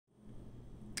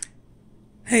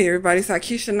Hey everybody, it's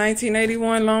Akeisha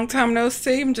 1981. Long time no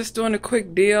see. I'm just doing a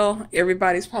quick deal.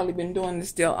 Everybody's probably been doing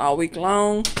this deal all week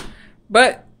long,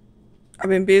 but I've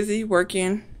been busy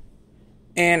working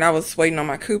and I was waiting on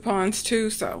my coupons too.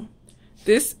 So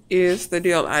this is the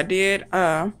deal I did.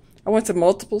 I went to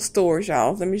multiple stores,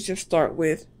 y'all. Let me just start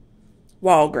with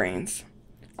Walgreens.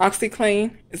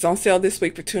 OxiClean is on sale this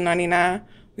week for $2.99.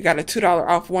 We got a $2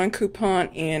 off one coupon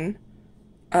in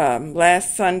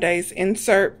last Sunday's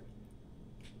insert,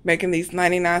 making these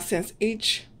 99 cents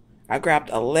each. I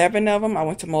grabbed 11 of them. I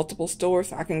went to multiple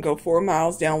stores. I can go 4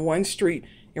 miles down one street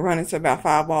and run into about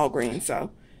 5 Walgreens.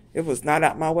 So it was not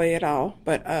out my way at all.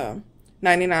 But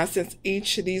 99 cents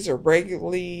each. These are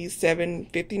regularly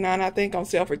 $7.59, I think, on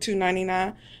sale for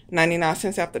 $2.99. 99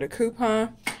 cents after the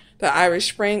coupon. The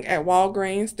Irish Spring at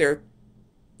Walgreens, they're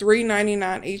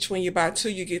 $3.99 each. When you buy 2,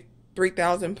 you get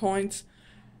 3,000 points.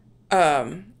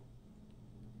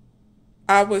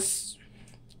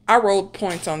 I rolled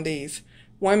points on these.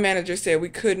 One manager said we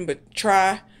couldn't but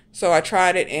try, so I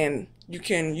tried it, and you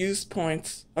can use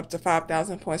points up to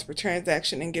 5,000 points per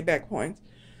transaction and get back points.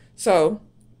 So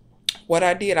what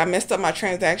I did, I messed up my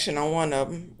transaction on one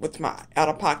of them with my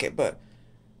out-of-pocket, but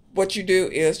what you do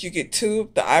is you get 2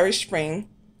 of the Irish Spring.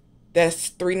 That's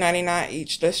 $3.99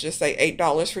 each. Let's just say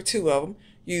 $8 for 2 of them.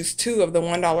 Use 2 of the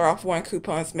 $1 off one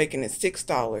coupons, making it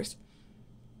 $6.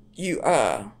 You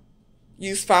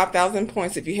use 5,000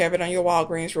 points if you have it on your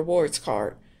Walgreens rewards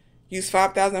card. Use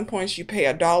 5,000 points, you pay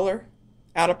 $1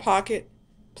 out of pocket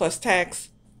plus tax,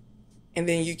 and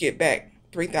then you get back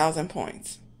 3,000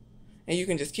 points. And you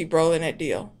can just keep rolling that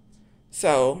deal.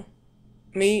 So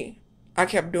I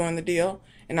kept doing the deal,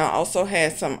 and I also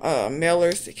had some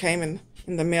mailers that came in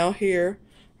the mail here.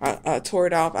 I tore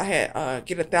it off. I had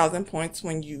get 1,000 points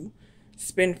when you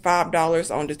spend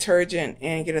 $5 on detergent,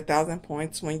 and get 1,000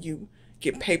 points when you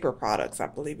get paper products, I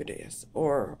believe it is,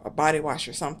 or a body wash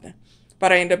or something.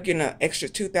 But I ended up getting an extra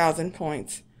 2,000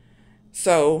 points.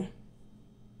 So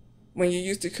when you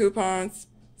use the coupons,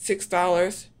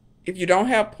 $6. If you don't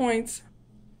have points,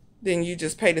 then you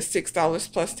just pay the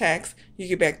 $6 plus tax. You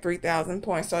get back 3,000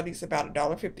 points. So these are about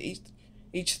 $1.50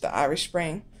 each the Irish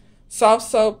Spring. Soft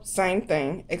soap, same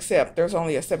thing, except there's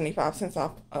only a 75 cents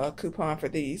off coupon for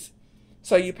these.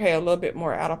 So you pay a little bit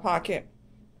more out of pocket.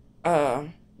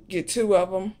 Get 2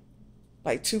 of them,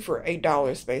 like 2 for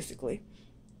 $8 basically.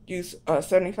 Use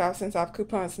 75 cents off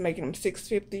coupons, making them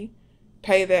 $6.50.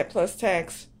 Pay that plus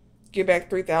tax, get back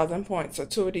 3,000 points. So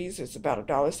 2 of these is about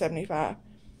 $1.75. I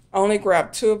only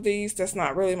grabbed 2 of these. That's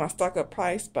not really my stock up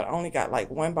price, but I only got like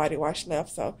 1 body wash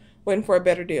left, so waiting for a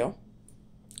better deal.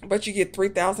 But you get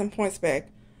 3,000 points back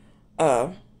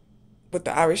with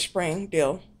the Irish Spring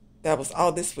deal. That was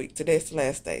all this week. Today's the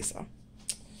last day, so.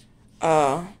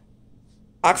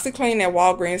 OxiClean at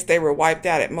Walgreens, they were wiped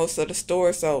out at most of the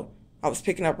stores, so I was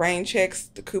picking up rain checks.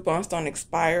 The coupons don't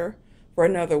expire for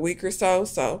another week or so,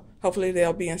 so hopefully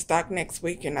they'll be in stock next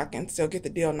week, and I can still get the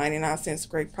deal 99 cents,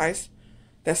 great price.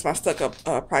 That's my stuck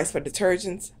up price for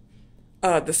detergents.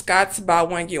 The Scott's buy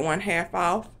one get one half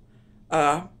off.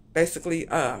 Basically,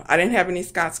 I didn't have any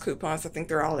Scott's coupons. I think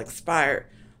they're all expired.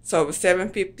 So it was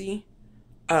 $7.50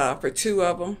 for 2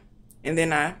 of them, and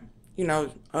then I,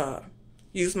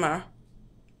 used my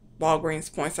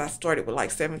Walgreens points. I started with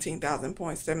like 17,000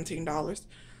 points, $17.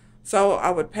 So I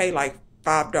would pay like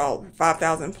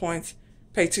 $5,000 points,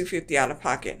 pay $2.50 out of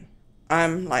pocket.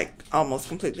 I'm like almost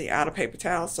completely out of paper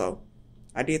towels, so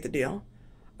I did the deal.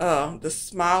 The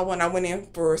Smile one, I went in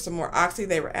for some more Oxy.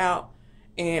 They were out,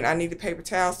 and I needed paper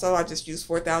towels, so I just used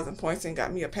 4,000 points and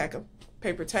got me a pack of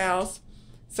paper towels.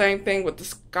 Same thing with the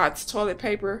Scott's toilet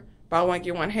paper. Buy one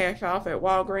get one half off at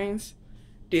Walgreens.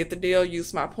 Did the deal,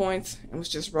 used my points, and was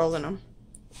just rolling them.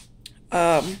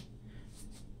 The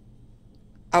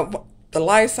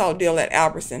Lysol deal at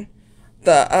Albertson.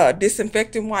 The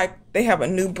disinfectant wipe, they have a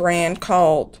new brand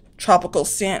called Tropical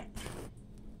Scent.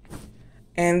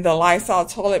 And the Lysol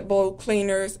toilet bowl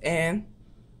cleaners and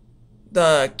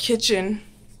the kitchen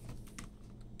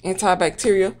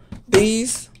antibacterial,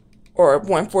 these are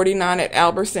 $1.49 at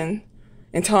Albertson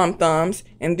and Tom Thumbs,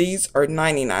 and these are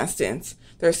 99 cents.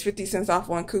 There's 50 cents off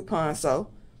one coupon,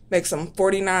 so makes them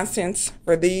 49 cents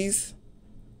for these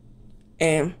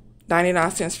and 99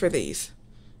 cents for these.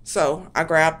 So I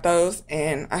grabbed those,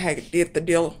 and I did the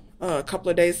deal a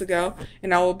couple of days ago,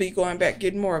 and I will be going back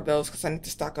getting more of those because I need to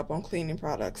stock up on cleaning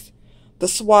products. The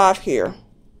Suave here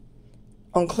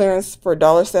on clearance for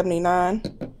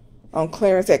 $1.79, on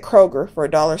clearance at Kroger for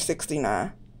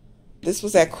 $1.69. This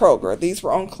was at Kroger. These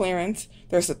were on clearance.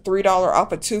 There's a $3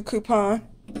 off a 2 coupon,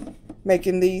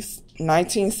 making these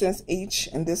 19 cents each,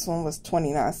 and this one was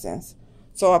 29 cents.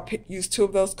 So I used 2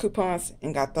 of those coupons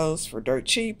and got those for dirt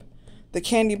cheap. The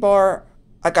candy bar,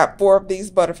 I got 4 of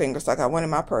these Butterfingers. I got one in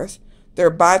my purse. They're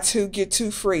buy 2, get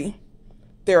 2 free.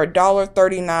 They're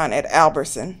 $1.39 at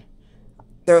Albertson.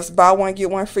 There's buy 1, get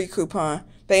 1 free coupon.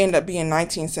 They end up being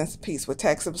 19 cents a piece. With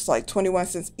tax, it was like 21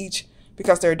 cents each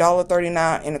because they're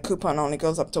 $1.39 and the coupon only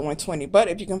goes up to $1.20. But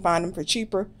if you can find them for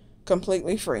cheaper,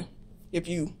 completely free.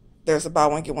 There's a buy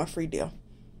 1, get 1 free deal.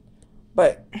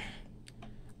 But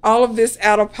all of this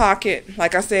out of pocket,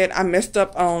 like I said, I messed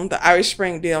up on the Irish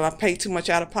Spring deal. I paid too much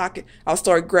out of pocket. I was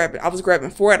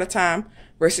grabbing 4 at a time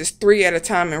versus 3 at a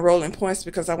time and rolling points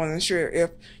because I wasn't sure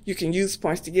if you can use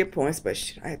points to get points.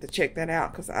 But I had to check that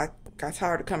out because I got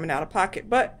tired of coming out of pocket.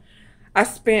 But I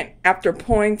spent after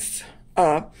points.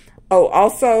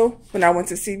 Also, when I went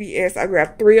to CVS, I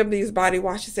grabbed 3 of these body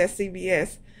washes at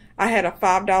CVS. I had a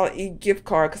 $5 e-gift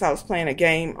card because I was playing a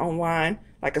game online,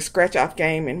 like a scratch-off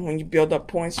game, and when you build up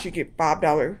points, you get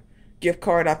 $5 gift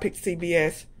card. I picked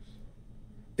CVS.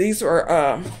 These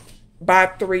were buy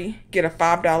 3, get a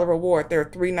 $5 reward. They're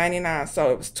 $3.99, so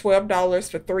it was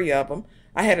 $12 for 3 of them.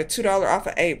 I had a $2 off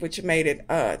of 8, which made it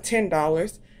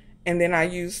 $10, and then I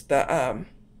used the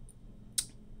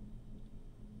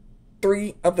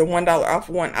 3 of the $1 off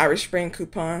 1 Irish Spring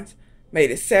coupons,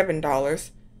 made it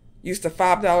 $7. Used the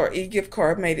 $5 e-gift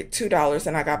card, made it $2,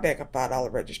 and I got back a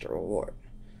 $5 register reward.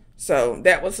 So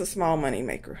that was a small money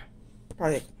maker.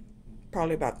 Probably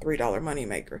about $3 money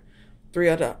maker. 3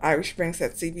 of the Irish Springs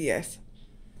at CVS.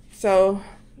 So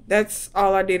that's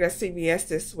all I did at CVS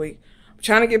this week. I'm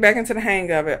trying to get back into the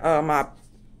hang of it.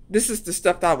 This is the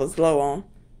stuff that I was low on.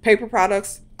 Paper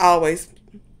products, always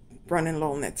running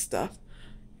low on that stuff.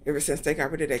 Ever since they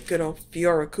got rid of that good old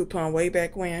Fiora coupon way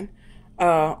back when.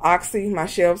 Oxy, my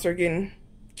shelves are getting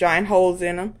giant holes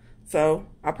in them. So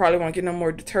I probably won't get no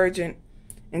more detergent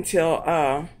until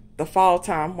the fall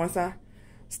time. Once I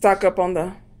stock up on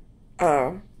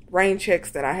the rain checks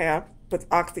that I have with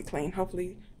OxyClean.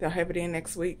 Hopefully they'll have it in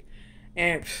next week.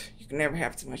 And you can never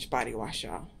have too much body wash,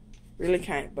 y'all. Really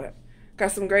can't. But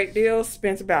got some great deals.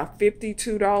 Spent about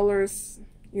 $52,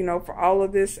 for all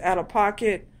of this out of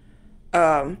pocket.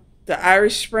 The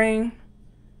Irish Spring,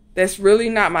 that's really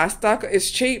not my stock. It's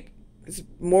cheap. It's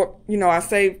more, I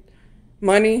saved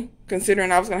money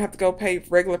considering I was going to have to go pay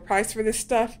regular price for this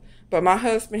stuff. But my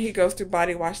husband, he goes through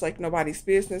body wash like nobody's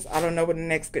business. I don't know what the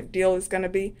next good deal is going to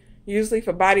be. Usually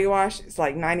for body wash, it's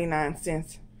like 99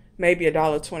 cents, maybe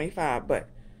 $1.25, but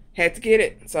had to get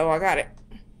it, so I got it.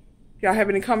 If y'all have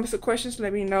any comments or questions,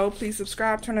 let me know. Please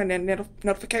subscribe, turn on that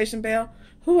notification bell.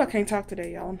 I can't talk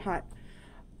today, y'all. I'm hot.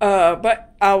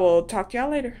 But I will talk to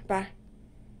y'all later. Bye.